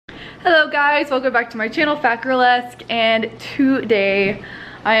Hello guys, welcome back to my channel, Fat Girlesque, and today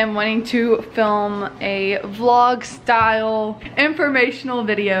I am wanting to film a vlog style informational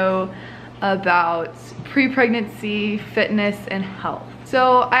video about pre-pregnancy fitness and health.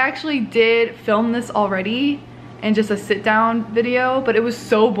 So I actually did film this already in just a sit down video, but it was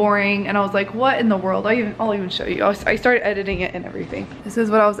so boring and I was like, what in the world? I'll even show you. I started editing it and everything. This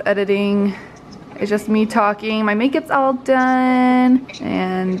is what I was editing. It's just me talking. My makeup's all done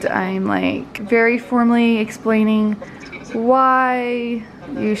and I'm like very formally explaining why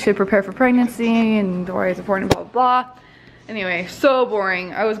you should prepare for pregnancy and why it's important, blah, blah, blah. Anyway, so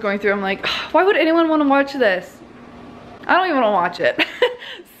boring. I was going through, I'm like, why would anyone want to watch this? I don't even want to watch it.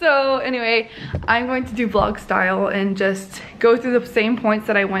 So anyway, I'm going to do vlog style and just go through the same points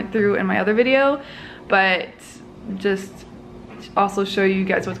that I went through in my other video, but just also show you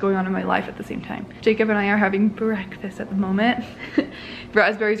guys what's going on in my life at the same time. Jacob and I are having breakfast at the moment.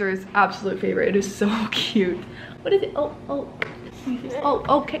 Raspberries are his absolute favorite. It is so cute. What is it? Oh,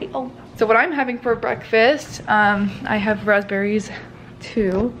 okay. So what I'm having for breakfast, I have raspberries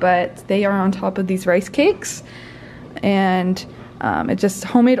too, but they are on top of these rice cakes. And it's just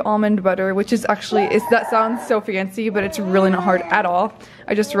homemade almond butter, which is actually, that sounds so fancy, but it's really not hard at all.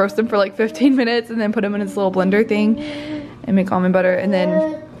 I just roast them for like 15 minutes and then put them in this little blender thing and make almond butter. And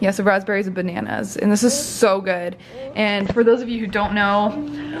then, yeah, so raspberries and bananas. And this is so good. And for those of you who don't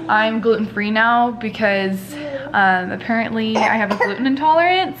know, I'm gluten-free now because apparently I have a gluten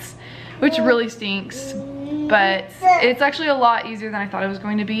intolerance, which really stinks. But it's actually a lot easier than I thought it was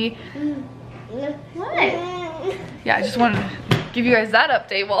going to be. What? Yeah, I just wanted to give you guys that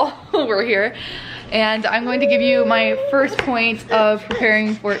update while we're here. And I'm going to give you my first point of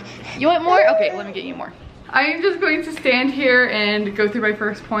preparing for, you want more? Okay, let me get you more. I'm just going to stand here and go through my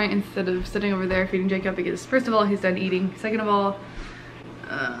first point instead of sitting over there feeding Jacob, because first of all, he's done eating. Second of all,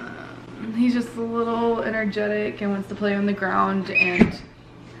 he's just a little energetic and wants to play on the ground, and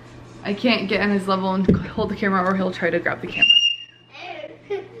I can't get on his level and hold the camera, or he'll try to grab the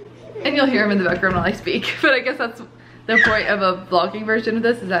camera. And you'll hear him in the background while I speak, but I guess that's the point of a vlogging version of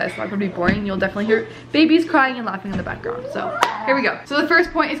this, is that it's not gonna be boring. You'll definitely hear babies crying and laughing in the background. So here we go. So the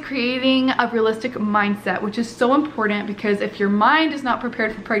first point is creating a realistic mindset, which is so important, because if your mind is not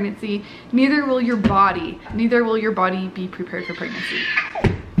prepared for pregnancy, neither will your body be prepared for pregnancy.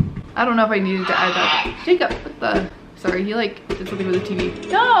 I don't know if I needed to add that. Jacob, what the, sorry, he like did something with the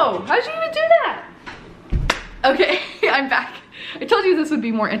TV. No, how did you even do that? Okay, I'm back. I told you this would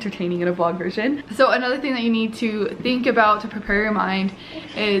be more entertaining in a vlog version. So another thing that you need to think about to prepare your mind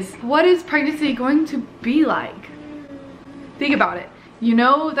is, what is pregnancy going to be like? Think about it. You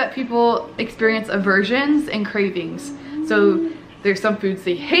know that people experience aversions and cravings. So there's some foods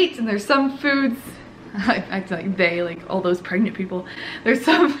they hate, and there's some foods, I act like they, like all those pregnant people. There's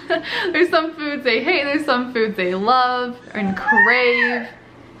some foods they hate, there's some foods they love and crave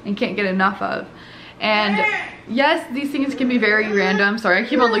and can't get enough of. And yes, these things can be very random. Sorry, I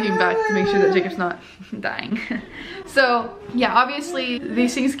keep on looking back to make sure that Jacob's not dying. So yeah, obviously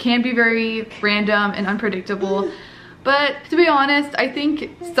these things can be very random and unpredictable. But to be honest, I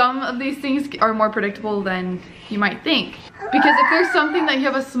think some of these things are more predictable than you might think. Because if there's something that you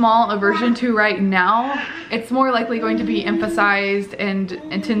have a small aversion to right now, it's more likely going to be emphasized and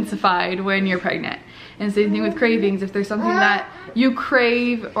intensified when you're pregnant. And same thing with cravings. If there's something that you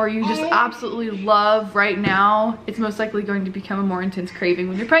crave or you just absolutely love right now, it's most likely going to become a more intense craving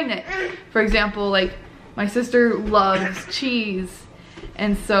when you're pregnant. For example, like my sister loves cheese.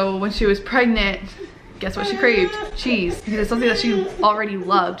 And so when she was pregnant, guess what she craved? Cheese, because it's something that she already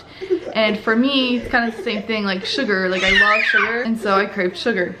loved. And for me, it's kind of the same thing, like sugar. Like I love sugar, and so I craved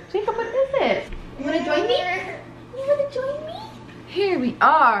sugar. Jacob, what is it? You wanna join me? You wanna join me? Here we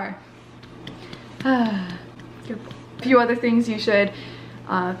are. A few other things you should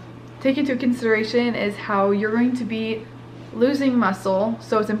take into consideration is how you're going to be losing muscle.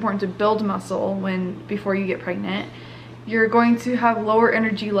 So it's important to build muscle before you get pregnant. You're going to have lower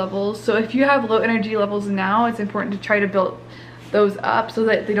energy levels. So if you have low energy levels now, it's important to try to build those up so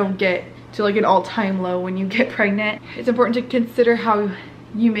that they don't get to like an all-time low when you get pregnant. It's important to consider how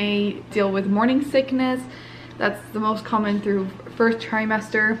you may deal with morning sickness. That's the most common through first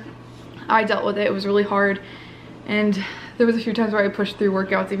trimester. I dealt with it. It was really hard. And there was a few times where I pushed through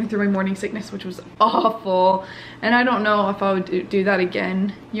workouts, even through my morning sickness, which was awful. And I don't know if I would do that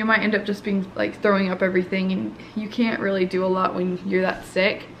again. You might end up just being like throwing up everything, and you can't really do a lot when you're that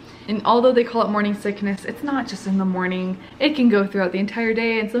sick. And although they call it morning sickness, it's not just in the morning. It can go throughout the entire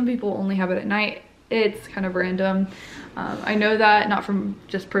day, and some people only have it at night. It's kind of random. I know that not from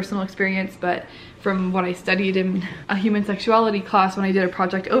just personal experience, but from what I studied in a human sexuality class when I did a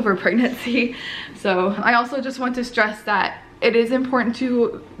project over pregnancy. So I also just want to stress that it is important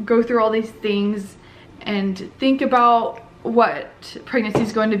to go through all these things and think about what pregnancy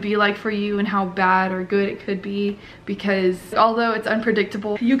is going to be like for you and how bad or good it could be, because although it's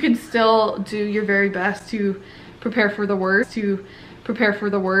unpredictable, you can still do your very best to prepare for the worst,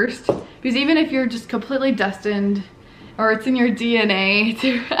 because even if you're just completely destined or it's in your DNA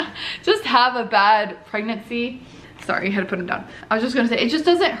to just have a bad pregnancy. Sorry, I had to put them down. I was just gonna say, it just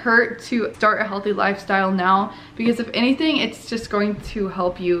doesn't hurt to start a healthy lifestyle now, because if anything, it's just going to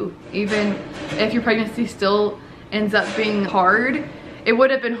help you. Even if your pregnancy still ends up being hard, it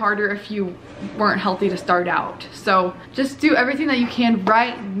would have been harder if you weren't healthy to start out. So just do everything that you can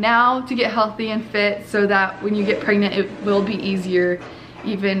right now to get healthy and fit, so that when you get pregnant, it will be easier,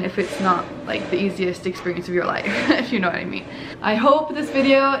 even if it's not like the easiest experience of your life, if you know what I mean. I hope this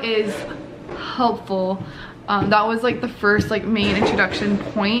video is helpful. That was like the first like main introduction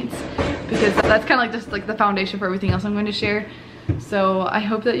point, because that's kind of like just like the foundation for everything else I'm going to share. So I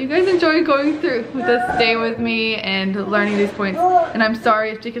hope that you guys enjoy going through this day with me and learning these points. And I'm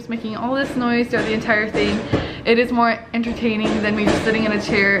sorry if Jacob's making all this noise throughout the entire thing. It is more entertaining than me just sitting in a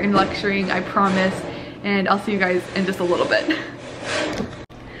chair and lecturing, I promise. And I'll see you guys in just a little bit.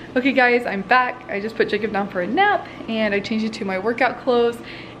 Okay guys, I'm back. I just put Jacob down for a nap and I changed it to my workout clothes,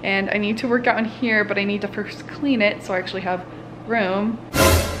 and I need to work out in here, but I need to first clean it so I actually have room.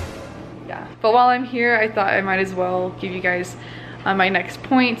 Yeah, but while I'm here, I thought I might as well give you guys my next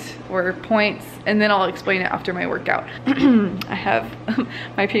point or points, and then I'll explain it after my workout. I have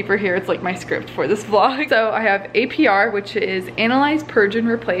my paper here. It's like my script for this vlog. So I have APR, which is Analyze, Purge, and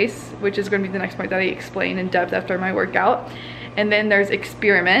Replace, which is going to be the next point that I explain in depth after my workout. And then there's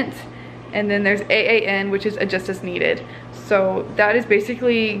Experiment, and then there's AAN, which is Adjust as Needed. So that is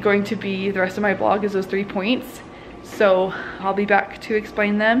basically going to be the rest of my vlog, is those 3 points. So I'll be back to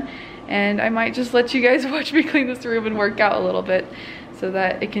explain them, and I might just let you guys watch me clean this room and work out a little bit so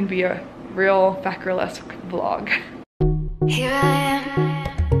that it can be a real Factor-less vlog. Here I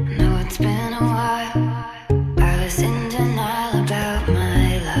am, know it's been a while. I was in denial about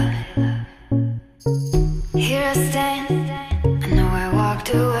my love. Here I stand, I know I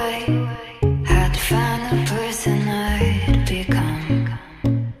walked away. Had to find the person I'd become.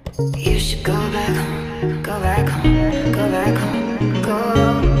 You should go back home, go back home, go back home,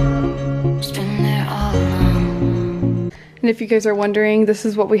 go. It's been there all along. And if you guys are wondering, this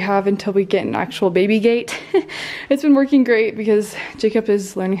is what we have until we get an actual baby gate. It's been working great because Jacob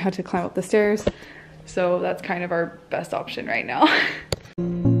is learning how to climb up the stairs. So that's kind of our best option right now.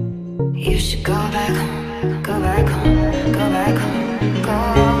 You should go back home, go back home, go back home, go.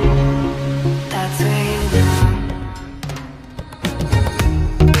 That's where you belong.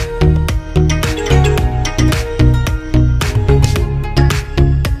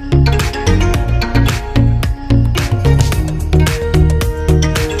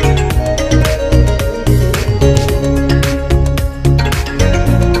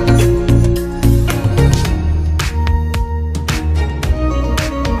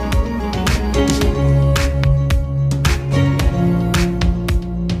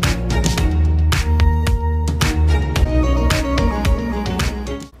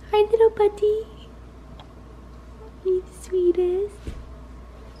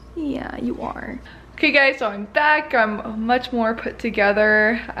 Yeah, you are. Okay guys, so I'm back. I'm much more put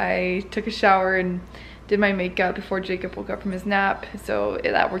together. I took a shower and did my makeup before Jacob woke up from his nap, so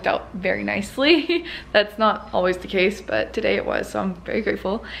that worked out very nicely. That's not always the case, but today it was, so I'm very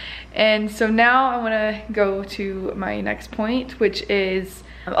grateful. And so now I want to go to my next point, which is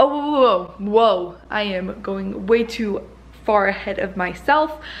whoa, I am going way too far ahead of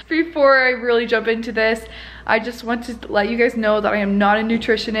myself. Before I really jump into this, I just want to let you guys know that I am not a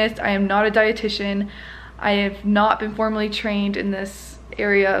nutritionist, I am not a dietitian, I have not been formally trained in this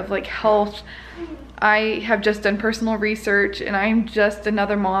area of like health. I have just done personal research, and I'm just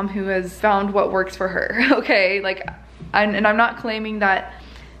another mom who has found what works for her. Okay, like, and I'm not claiming that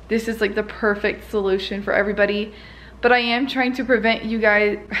this is like the perfect solution for everybody, but I am trying to prevent you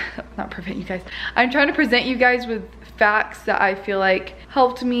guys, not prevent you guys, I'm trying to present you guys with facts that I feel like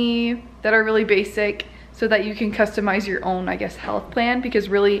helped me, that are really basic, so that you can customize your own, I guess, health plan, because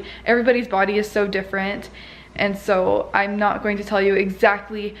really everybody's body is so different. And so I'm not going to tell you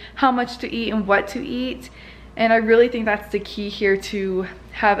exactly how much to eat and what to eat. And I really think that's the key here, to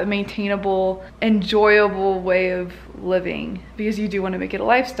have a maintainable, enjoyable way of living, because you do want to make it a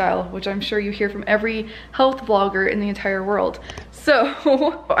lifestyle, which I'm sure you hear from every health vlogger in the entire world.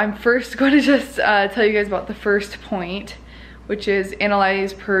 So I'm first going to just tell you guys about the first point, which is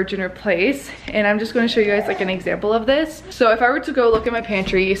analyze, purge, and replace. And I'm just going to show you guys like an example of this. So if I were to go look at my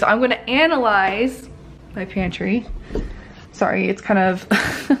pantry, so I'm going to analyze my pantry. Sorry, it's kind of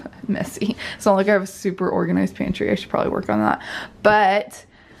messy. It's not like I have a super organized pantry. I should probably work on that. But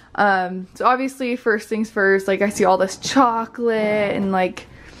so obviously, first things first, like I see all this chocolate and like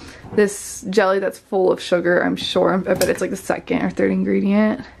this jelly that's full of sugar, I'm sure. I bet it's like the second or third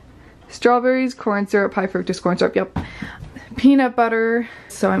ingredient. Strawberries, corn syrup, high fructose corn syrup, yep. Peanut butter.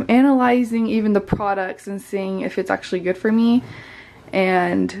 So I'm analyzing even the products and seeing if it's actually good for me.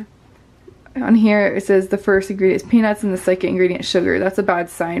 And on here it says the first ingredient is peanuts and the second ingredient sugar. That's a bad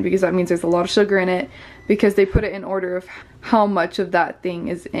sign, because that means there's a lot of sugar in it, because they put it in order of how much of that thing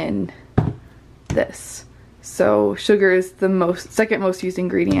is in this. So sugar is the second most used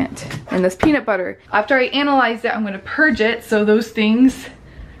ingredient in this peanut butter. After I analyze it, I'm going to purge it. So those things,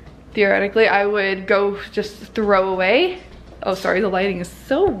 theoretically, I would go just throw away. Oh, sorry, the lighting is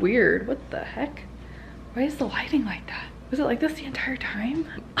so weird. What the heck? Why is the lighting like that? Was it like this the entire time?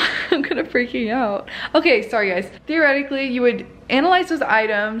 I'm kind of freaking out. Okay, sorry guys. Theoretically, you would analyze those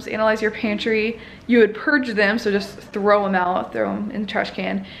items, analyze your pantry, you would purge them, so just throw them out, throw them in the trash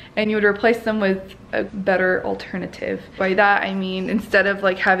can, and you would replace them with a better alternative. By that, I mean, instead of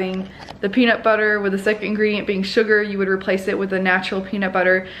like having the peanut butter with the second ingredient being sugar, you would replace it with a natural peanut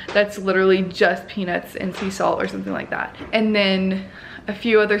butter that's literally just peanuts and sea salt or something like that. And then a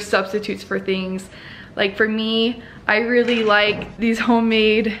few other substitutes for things. Like for me, I really like these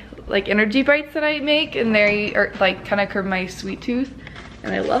homemade like energy bites that I make, and they are like kind of curb my sweet tooth,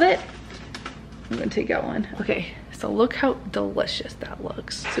 and I love it. I'm gonna take out one. Okay, so look how delicious that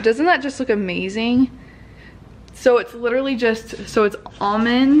looks. So doesn't that just look amazing? So it's literally just, so it's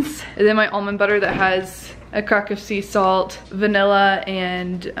almonds, and then my almond butter that has a crack of sea salt, vanilla,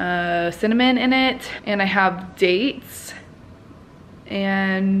 and cinnamon in it, and I have dates,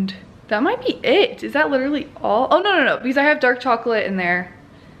 and that might be it. Is that literally all? Oh, no, because I have dark chocolate in there,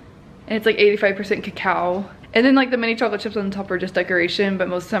 and it's like 85% cacao. And then like the mini chocolate chips on the top are just decoration, but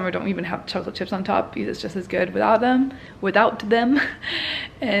most of the time I don't even have chocolate chips on top because it's just as good without them.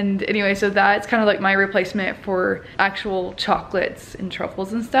 And anyway, so that's kind of like my replacement for actual chocolates and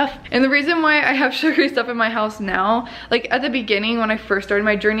truffles and stuff. And the reason why I have sugary stuff in my house now, like at the beginning when I first started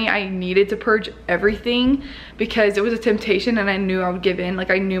my journey, I needed to purge everything because it was a temptation and I knew I would give in.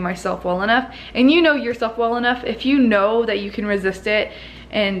 Like I knew myself well enough, and you know yourself well enough. If you know that you can resist it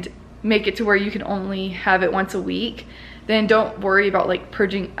and make it to where you can only have it once a week, then don't worry about like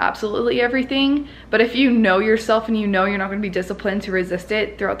purging absolutely everything. But if you know yourself and you know you're not going to be disciplined to resist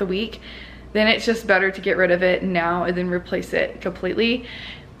it throughout the week, then it's just better to get rid of it now and then replace it completely.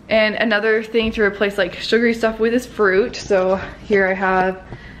 And another thing to replace like sugary stuff with is fruit. So here I have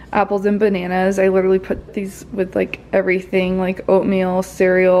apples and bananas. I literally put these with like everything, like oatmeal,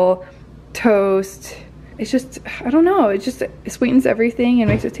 cereal, toast. It's just, I don't know, it sweetens everything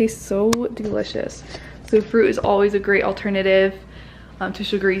and makes it taste so delicious. So fruit is always a great alternative to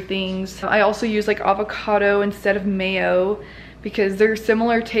sugary things. I also use like avocado instead of mayo because they're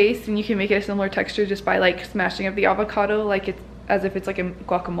similar taste and you can make it a similar texture just by like smashing up the avocado like it's as if it's like a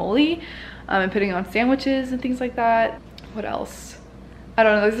guacamole, and putting it on sandwiches and things like that. What else? I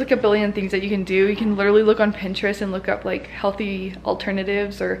don't know, there's like a billion things that you can do. You can literally look on Pinterest and look up like healthy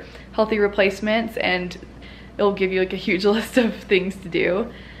alternatives or healthy replacements, and it'll give you like a huge list of things to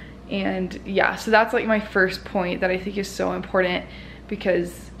do. And yeah, so that's like my first point that I think is so important,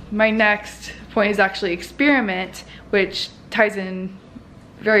 because my next point is actually experiment, which ties in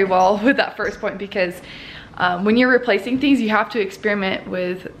very well with that first point, because when you're replacing things, you have to experiment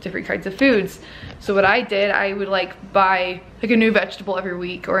with different kinds of foods. So what I did, I would like buy like a new vegetable every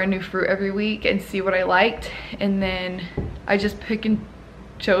week or a new fruit every week and see what I liked, and then I just pick and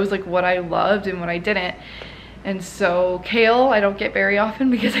chose like what I loved and what I didn't. And so kale I don't get very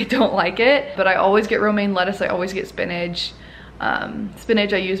often because I don't like it, but I always get romaine lettuce, I always get spinach.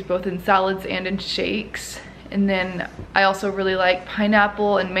 Spinach I use both in salads and in shakes. And then I also really like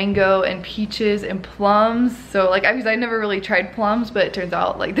pineapple and mango and peaches and plums. So like, because I never really tried plums, but it turns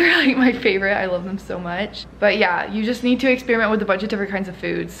out like they're like my favorite. I love them so much. But yeah, you just need to experiment with a bunch of different kinds of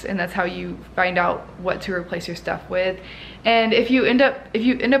foods, and that's how you find out what to replace your stuff with. And if you end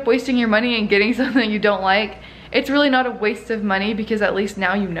up wasting your money and getting something you don't like, it's really not a waste of money, because at least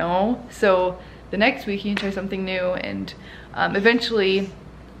now you know. So the next week you can try something new, and eventually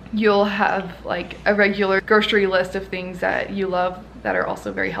you'll have like a regular grocery list of things that you love that are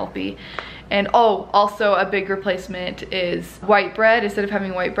also very healthy. And oh, also a big replacement is white bread. Instead of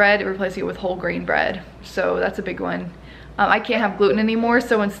having white bread, replacing it with whole grain bread. So that's a big one. I can't have gluten anymore,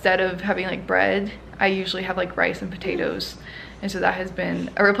 so instead of having like bread, I usually have like rice and potatoes. And so that has been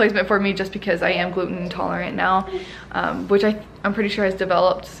a replacement for me just because I am gluten intolerant now, which I'm pretty sure has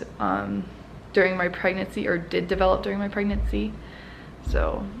developed during my pregnancy, or did develop during my pregnancy.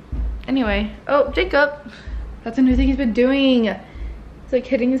 So anyway, oh, Jacob, that's a new thing he's been doing. It's like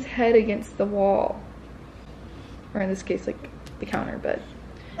hitting his head against the wall, or in this case like the counter. But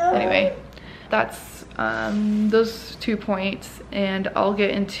anyway, that's those 2 points, and I'll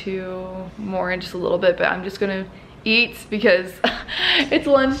get into more in just a little bit, but I'm just gonna eat because it's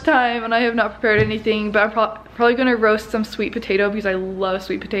lunchtime and I have not prepared anything. But I'm probably gonna roast some sweet potato because I love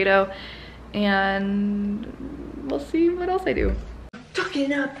sweet potato, and we'll see what else I do.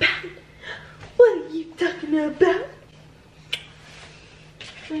 Talking about? What are you talking about?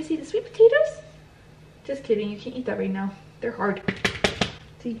 You wanna see the sweet potatoes? Just kidding, you can't eat that right now. They're hard.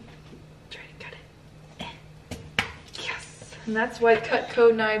 See? Try to cut it. Yes. And that's why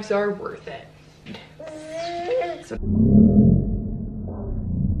Cutco knives are worth it. So,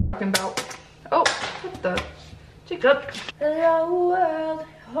 talking about. Oh, what the? Jacob. Hello world,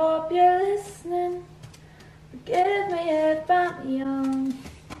 hope you're listening. Forgive me if I'm young,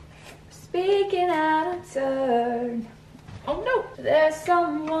 speaking out of turn. Oh no! There's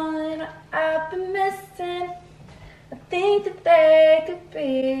someone I've been missing. I think that they could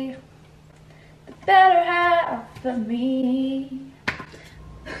be the better half of me.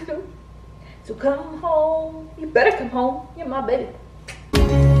 So come home. You better come home. You're my baby.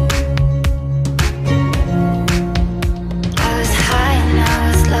 I was high and I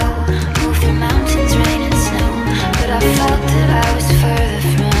was low, moved through mountains, rain and snow, but I felt that I was further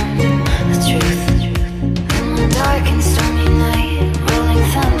from the truth. In one dark and stormy night, rolling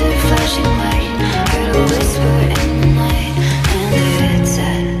thunder, flashing light, heard a whisper in the night, and it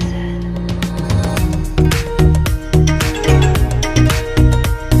said,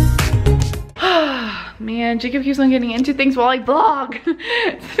 man, Jacob keeps on getting into things while I vlog.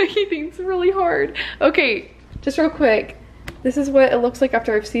 It's making things really hard. Okay, just real quick. This is what it looks like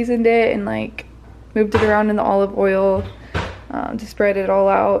after I've seasoned it and like moved it around in the olive oil to spread it all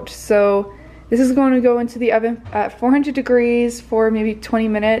out. So this is going to go into the oven at 400 degrees for maybe 20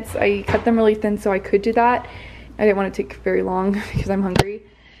 minutes. I cut them really thin so I could do that. I didn't want it to take very long because I'm hungry.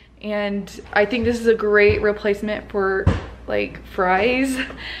 And I think this is a great replacement for like fries,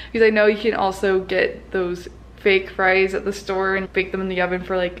 because I know you can also get those fake fries at the store and bake them in the oven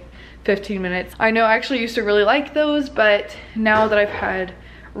for like 15 minutes. I know I actually used to really like those, but now that I've had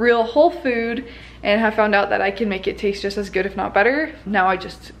real whole food and have found out that I can make it taste just as good, if not better, now I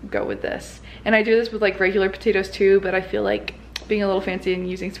just go with this. And I do this with like regular potatoes too, but I feel like being a little fancy and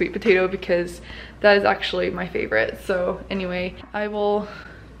using sweet potato because that is actually my favorite. So anyway, I will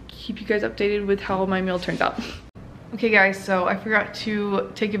keep you guys updated with how my meal turns out. Okay guys, so I forgot to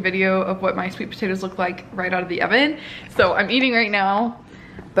take a video of what my sweet potatoes look like right out of the oven. So I'm eating right now,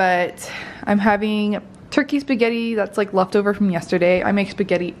 but I'm having turkey spaghetti that's like leftover from yesterday. I make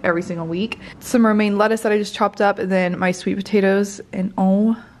spaghetti every single week. Some romaine lettuce that I just chopped up, and then my sweet potatoes, and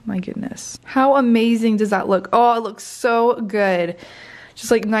oh my goodness. How amazing does that look? Oh, it looks so good. Just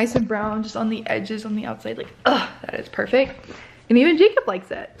like nice and brown, just on the edges, on the outside, like, ugh, that is perfect. And even Jacob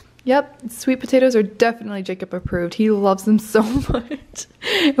likes it. Yep, sweet potatoes are definitely Jacob approved. He loves them so much.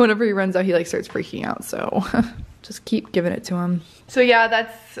 And whenever he runs out, he like starts freaking out, so just keep giving it to him. So yeah,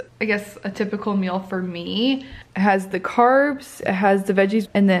 that's, I guess, a typical meal for me. It has the carbs, it has the veggies,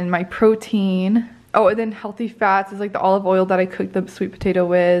 and then my protein. Oh, and then healthy fats is like the olive oil that I cooked the sweet potato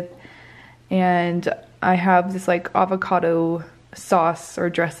with. And I have this like avocado sauce or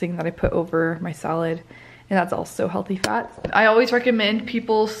dressing that I put over my salad. And that's also healthy fats. I always recommend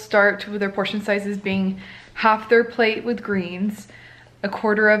people start with their portion sizes being half their plate with greens, a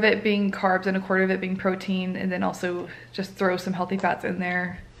quarter of it being carbs and a quarter of it being protein, and then also just throw some healthy fats in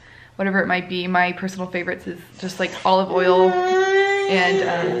there, whatever it might be. My personal favorites is just like olive oil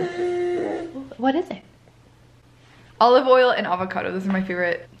and, what is it? Olive oil and avocado, those are my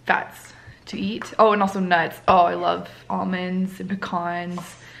favorite fats to eat. Oh, and also nuts. Oh, I love almonds and pecans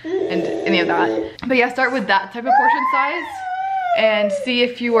and any of that. But yeah, start with that type of portion size and see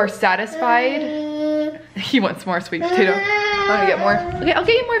if you are satisfied. He wants more sweet potato. I'm gonna get more. Okay, I'll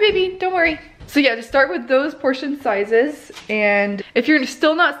get you more, baby, don't worry. So yeah, just start with those portion sizes, and if you're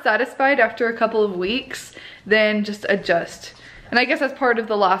still not satisfied after a couple of weeks, then just adjust. And I guess that's part of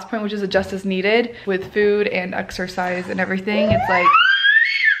the last point, which is adjust as needed with food and exercise and everything. It's like,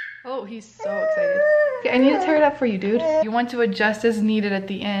 oh, he's so excited. Okay, I need to tear it up for you, dude. You want to adjust as needed at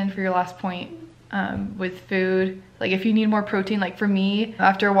the end for your last point with food. Like if you need more protein, like for me,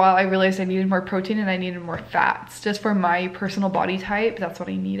 after a while I realized I needed more protein and I needed more fats. Just for my personal body type, that's what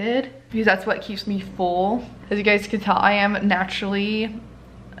I needed. Because that's what keeps me full. As you guys can tell, I am naturally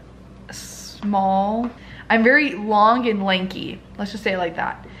small. I'm very long and lanky. Let's just say it like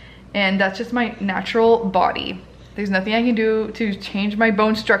that. And that's just my natural body. There's nothing I can do to change my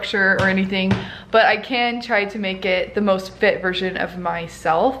bone structure or anything, but I can try to make it the most fit version of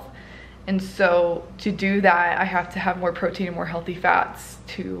myself. And so to do that, I have to have more protein and more healthy fats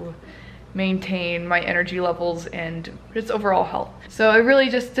to maintain my energy levels and just overall health. So it really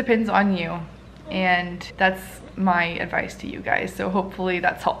just depends on you. And that's my advice to you guys. So hopefully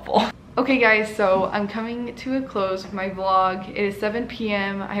that's helpful. Okay guys, so I'm coming to a close with my vlog. It is 7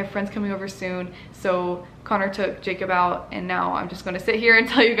 p.m. I have friends coming over soon. So Connor took Jacob out and now I'm just gonna sit here and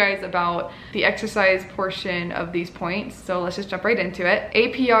tell you guys about the exercise portion of these points. So let's just jump right into it.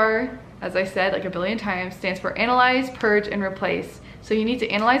 APR, as I said like a billion times, stands for analyze, purge, and replace. So you need to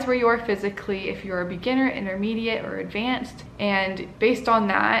analyze where you are physically, if you're a beginner, intermediate, or advanced. And based on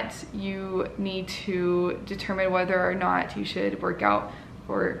that, you need to determine whether or not you should work out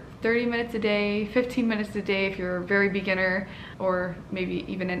for 30 minutes a day, 15 minutes a day if you're a very beginner, or maybe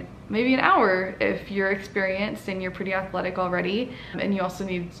even an hour if you're experienced and you're pretty athletic already. And you also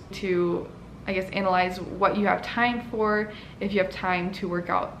need to, I guess, analyze what you have time for, if you have time to work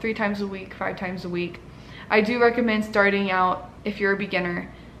out 3 times a week, 5 times a week. I do recommend starting out, if you're a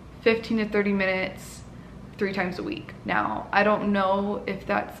beginner, 15 to 30 minutes 3 times a week. Now, I don't know if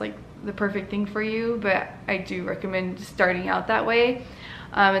that's like the perfect thing for you, but I do recommend starting out that way.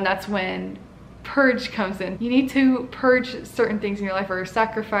 And that's when purge comes in. You need to purge certain things in your life or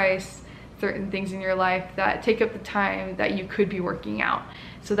sacrifice certain things in your life that take up the time that you could be working out.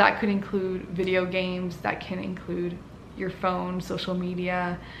 So that could include video games, that can include your phone, social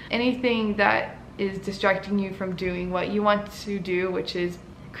media, anything that is distracting you from doing what you want to do, which is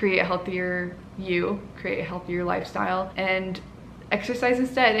create a healthier you, create a healthier lifestyle, and exercise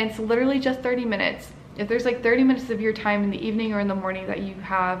instead. And it's literally just 30 minutes. If there's like 30 minutes of your time in the evening or in the morning that you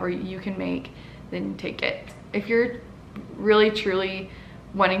have or you can make, then take it. If you're really truly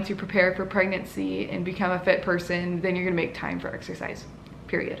wanting to prepare for pregnancy and become a fit person, then you're gonna make time for exercise,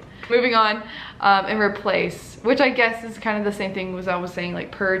 period. Moving on, and replace, which I guess is kind of the same thing as I was saying,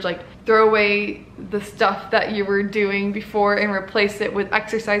 like purge, like throw away the stuff that you were doing before and replace it with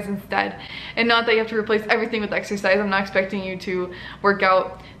exercise instead. And not that you have to replace everything with exercise. I'm not expecting you to work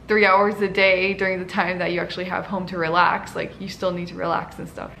out 3 hours a day during the time that you actually have home to relax. Like, you still need to relax and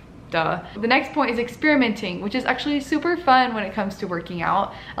stuff. Duh. The next point is experimenting, which is actually super fun when it comes to working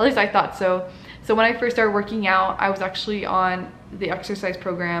out. At least I thought so. So when I first started working out, I was actually on the exercise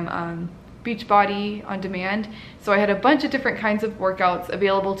program, Beachbody on demand. So I had a bunch of different kinds of workouts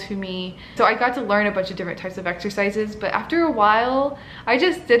available to me. So I got to learn a bunch of different types of exercises, but after a while, I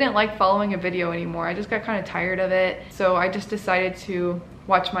just didn't like following a video anymore. I just got kind of tired of it. So I just decided to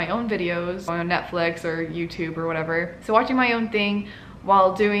watch my own videos on Netflix or YouTube or whatever. So watching my own thing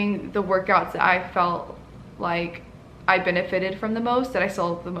while doing the workouts that I felt like I benefited from the most, that I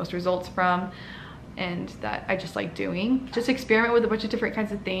saw the most results from, and that I just like doing. Just experiment with a bunch of different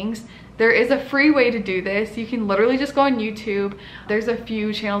kinds of things. There is a free way to do this. You can literally just go on YouTube. There's a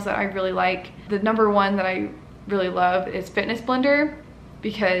few channels that I really like. The number one that I really love is Fitness Blender,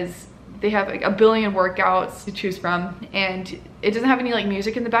 because they have like a billion workouts to choose from, and it doesn't have any like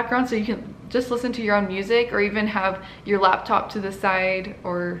music in the background, so you can just listen to your own music, or even have your laptop to the side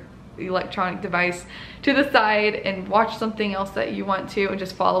or electronic device to the side and watch something else that you want to, and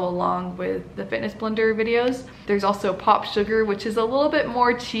just follow along with the Fitness Blender videos. There's also Pop Sugar, which is a little bit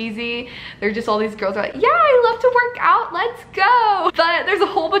more cheesy. They're just all these girls are like, yeah, I love to work out, let's go. But there's a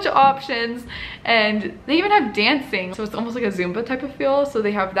whole bunch of options, and they even have dancing, so it's almost like a Zumba type of feel. So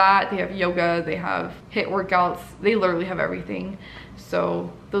they have that, they have yoga, they have HIIT workouts, they literally have everything.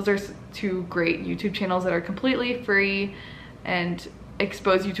 So those are 2 great YouTube channels that are completely free and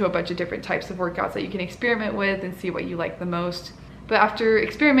expose you to a bunch of different types of workouts that you can experiment with and see what you like the most. But after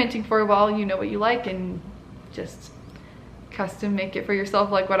experimenting for a while, you know what you like, and just custom make it for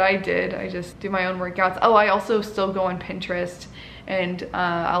yourself, like what I did. I just do my own workouts. Oh, I also still go on Pinterest, and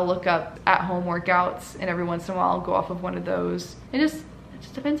I'll look up at-home workouts, and every once in a while I'll go off of one of those. It just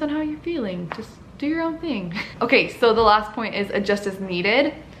depends on how you're feeling. Just do your own thing. Okay, so the last point is adjust as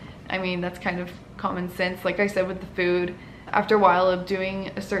needed. I mean, that's kind of common sense. Like I said with the food, after a while of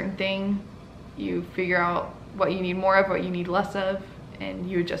doing a certain thing, you figure out what you need more of, what you need less of, and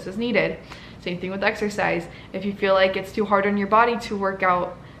you adjust as needed. Same thing with exercise. If you feel like it's too hard on your body to work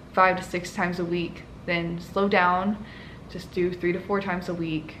out 5 to 6 times a week, then slow down. Just do 3 to 4 times a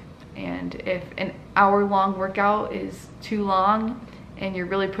week. And if an hour-long workout is too long and you're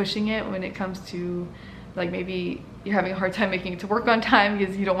really pushing it when it comes to, like, maybe you're having a hard time making it to work on time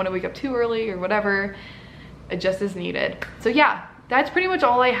because you don't want to wake up too early or whatever, adjust as needed. So yeah, that's pretty much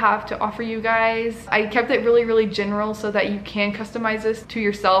all I have to offer you guys. I kept it really, really general so that you can customize this to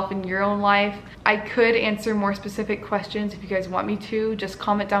yourself in your own life. I could answer more specific questions if you guys want me to. Just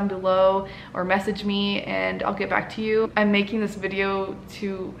comment down below or message me and I'll get back to you. I'm making this video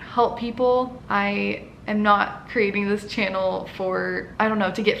to help people. I am not creating this channel for, I don't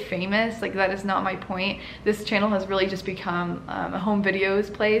know, to get famous. Like, that is not my point. This channel has really just become a home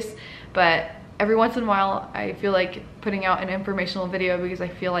videos place, but every once in a while I feel like putting out an informational video because I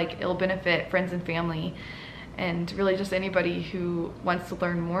feel like it'll benefit friends and family and really just anybody who wants to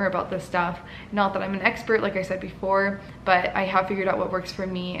learn more about this stuff. Not that I'm an expert, like I said before, but I have figured out what works for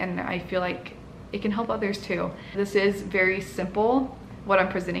me and I feel like it can help others too. This is very simple, what I'm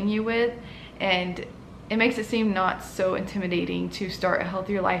presenting you with, and it makes it seem not so intimidating to start a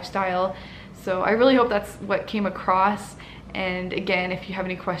healthier lifestyle. So I really hope that's what came across. And again, if you have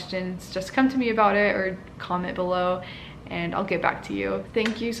any questions, just come to me about it or comment below and I'll get back to you.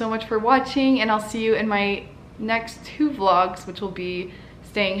 Thank you so much for watching, and I'll see you in my next 2 vlogs, which will be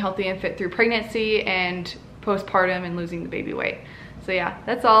staying healthy and fit through pregnancy and postpartum and losing the baby weight. So yeah,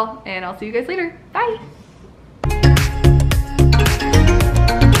 that's all, and I'll see you guys later. Bye.